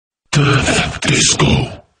Surf Disco.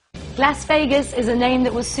 Glasvegas is a name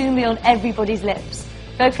that will soon be on everybody's lips.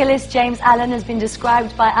 Vocalist James Allen has been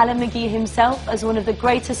described by Alan McGee himself as one of the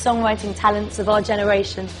greatest songwriting talents of our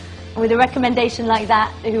generation. And with a recommendation like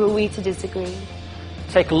that, who are we to disagree?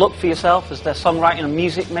 Take a look for yourself as their songwriting and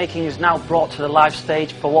music making is now brought to the live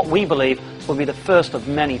stage for what we believe will be the first of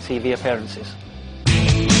many TV appearances.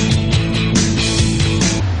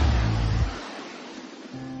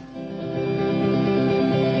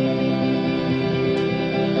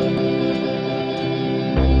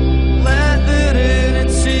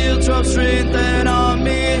 Drops rain down on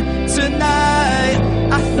me tonight.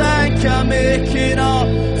 I think I'm making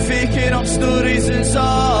up stories is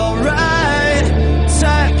alright.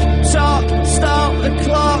 Tick tock, stop the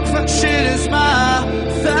clock, fiction is my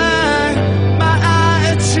thing. My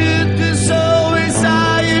attitude is always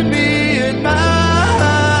eyeing me in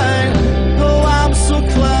mind. Oh, I'm so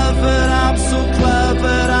clever, I'm so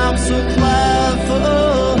clever, I'm so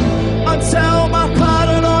clever. Until my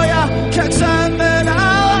paranoia kicks in.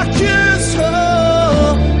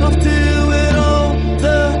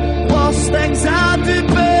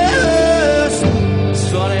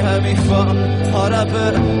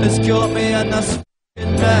 It's got me in this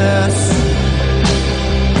f***ing mess.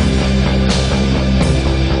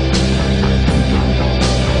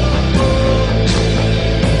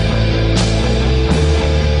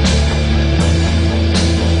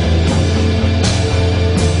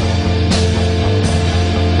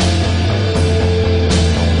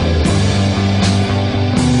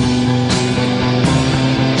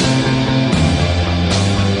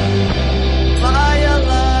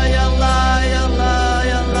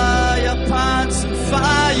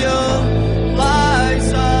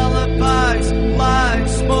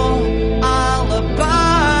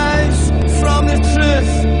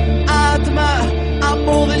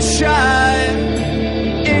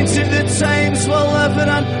 Into the times we're living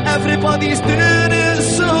in, everybody's doing it,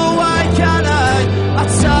 so why can't I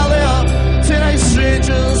tally up tonight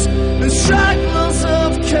strangers and stragglers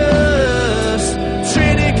of curse,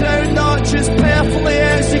 training ground notches, perfectly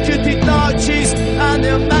executed notches and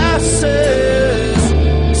their masses.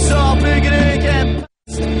 Stop beginning again,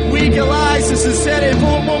 legalize the sincerity,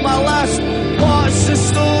 boom on my last. Watch the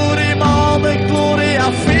story, all the glory,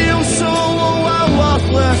 I feel so low and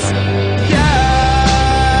worthless.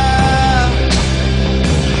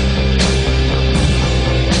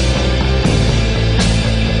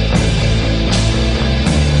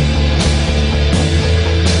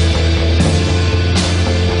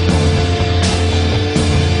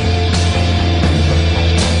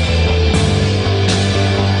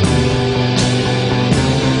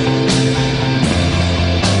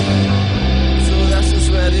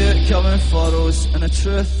 Coming for us, and the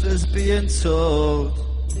truth is being told.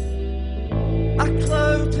 A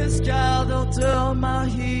cloud has gathered on my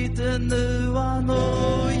head, and now I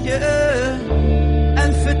know, yeah.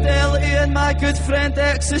 Infidelity and my good friend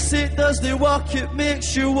ecstasy does the work, it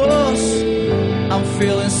makes you worse. I'm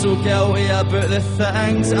feeling so guilty about the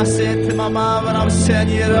things I said to my mum when I was 10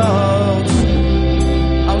 years old.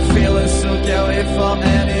 I'm feeling so guilty for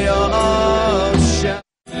any old shit.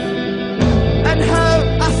 And how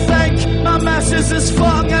I think my missus is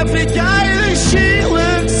fucking every guy that she lives.